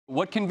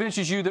What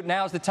convinces you that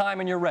now's the time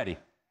and you're ready?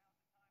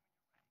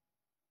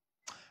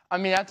 I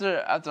mean,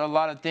 after a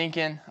lot of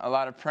thinking, a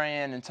lot of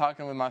praying, and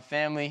talking with my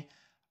family,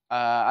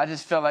 I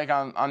just felt like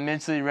I'm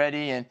mentally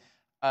ready and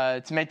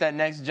to make that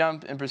next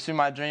jump and pursue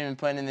my dream and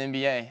playing in the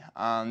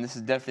NBA. This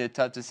is definitely a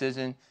tough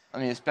decision. I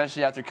mean,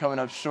 especially after coming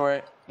up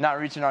short, not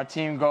reaching our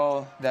team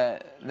goal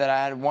that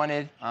I had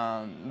wanted.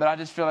 But I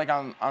just feel like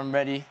I'm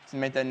ready to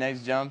make that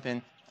next jump,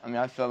 and I mean,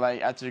 I feel like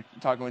after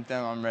talking with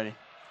them, I'm ready.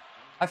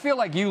 I feel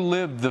like you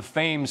lived the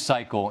fame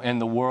cycle in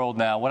the world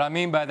now. What I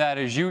mean by that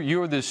is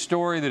you're this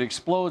story that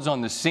explodes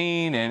on the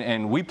scene,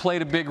 and we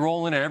played a big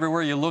role in it.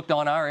 Everywhere you looked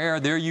on our air,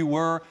 there you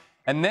were.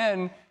 And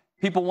then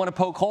people want to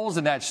poke holes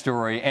in that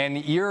story,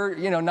 and you're,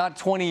 not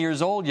 20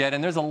 years old yet,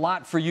 and there's a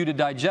lot for you to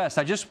digest.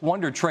 I just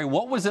wonder, Trae,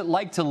 what was it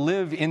like to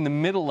live in the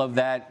middle of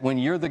that when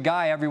you're the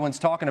guy everyone's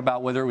talking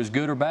about, whether it was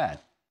good or bad?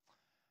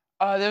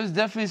 There was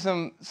definitely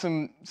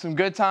some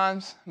good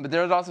times, but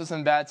there was also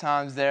some bad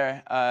times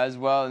there as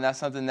well, and that's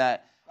something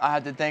that I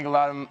had to thank a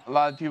lot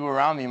of people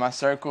around me, my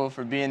circle,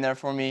 for being there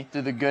for me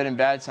through the good and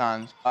bad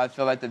times. I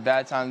feel like the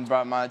bad times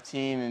brought my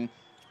team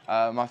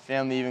and my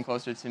family even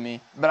closer to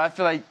me. But I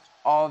feel like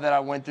all that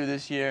I went through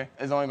this year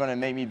is only going to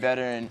make me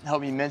better and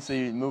help me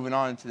mentally moving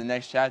on to the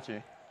next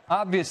chapter.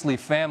 Obviously,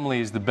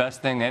 family is the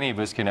best thing any of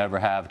us can ever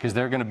have because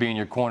they're going to be in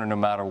your corner no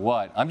matter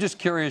what. I'm just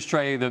curious,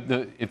 Trae,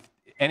 if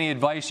any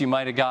advice you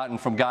might have gotten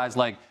from guys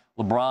like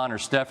LeBron or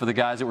Steph, or the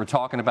guys that we're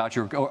talking about,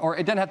 or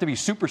it doesn't have to be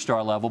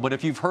superstar level, but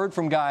if you've heard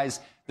from guys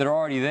that are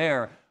already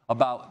there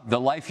about the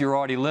life you're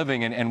already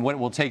living and what it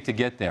will take to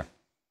get there.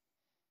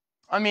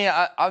 I mean,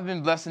 I've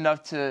been blessed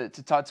enough to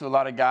talk to a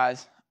lot of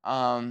guys.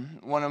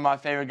 One of my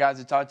favorite guys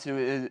to talk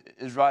to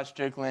is Rod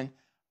Strickland,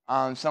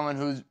 someone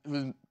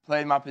who's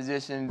played my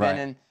position,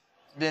 Right.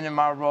 been in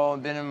my role,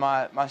 been in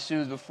my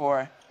shoes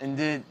before, and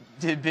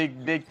did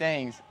big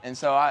things. And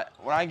so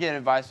when I get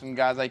advice from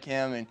guys like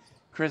him and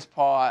Chris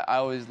Paul, I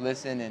always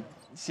listen, and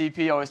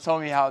CP always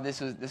told me how this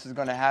was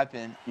going to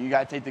happen. You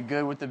got to take the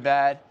good with the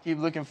bad, keep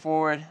looking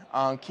forward,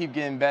 keep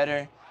getting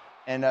better,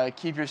 and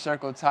keep your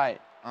circle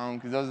tight,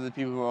 because those are the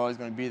people who are always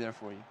going to be there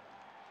for you.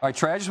 All right,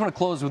 Trae, I just want to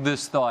close with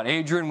this thought.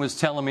 Adrian was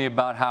telling me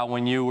about how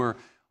when you were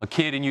a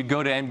kid and you'd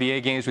go to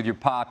NBA games with your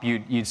pop,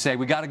 you'd say,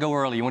 we got to go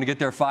early. You want to get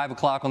there at 5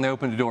 o'clock when they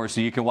open the door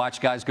so you can watch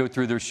guys go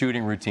through their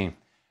shooting routine.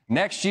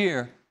 Next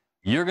year,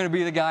 you're going to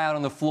be the guy out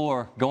on the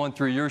floor going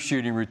through your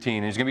shooting routine.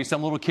 And there's going to be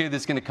some little kid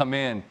that's going to come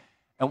in.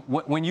 And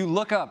when you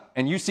look up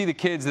and you see the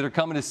kids that are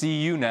coming to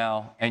see you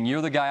now, and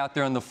you're the guy out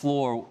there on the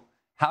floor,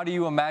 how do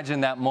you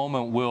imagine that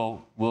moment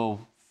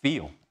will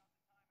feel?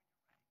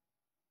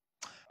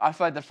 I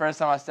feel like the first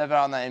time I step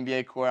out on that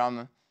NBA court,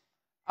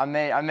 I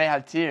may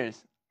have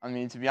tears. I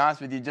mean, to be honest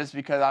with you, just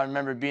because I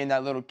remember being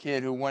that little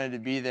kid who wanted to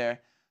be there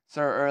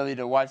so early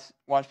to watch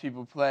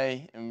people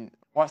play and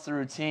watch the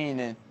routine,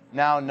 and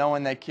now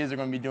knowing that kids are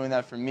going to be doing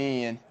that for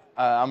me, and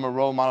I'm a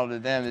role model to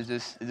them, is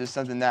just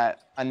something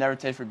that I never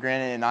take for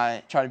granted, and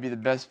I try to be the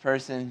best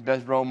person,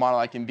 best role model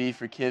I can be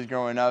for kids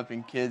growing up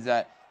and kids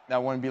that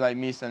want to be like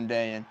me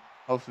someday, and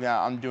hopefully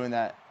I'm doing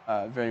that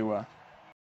very well.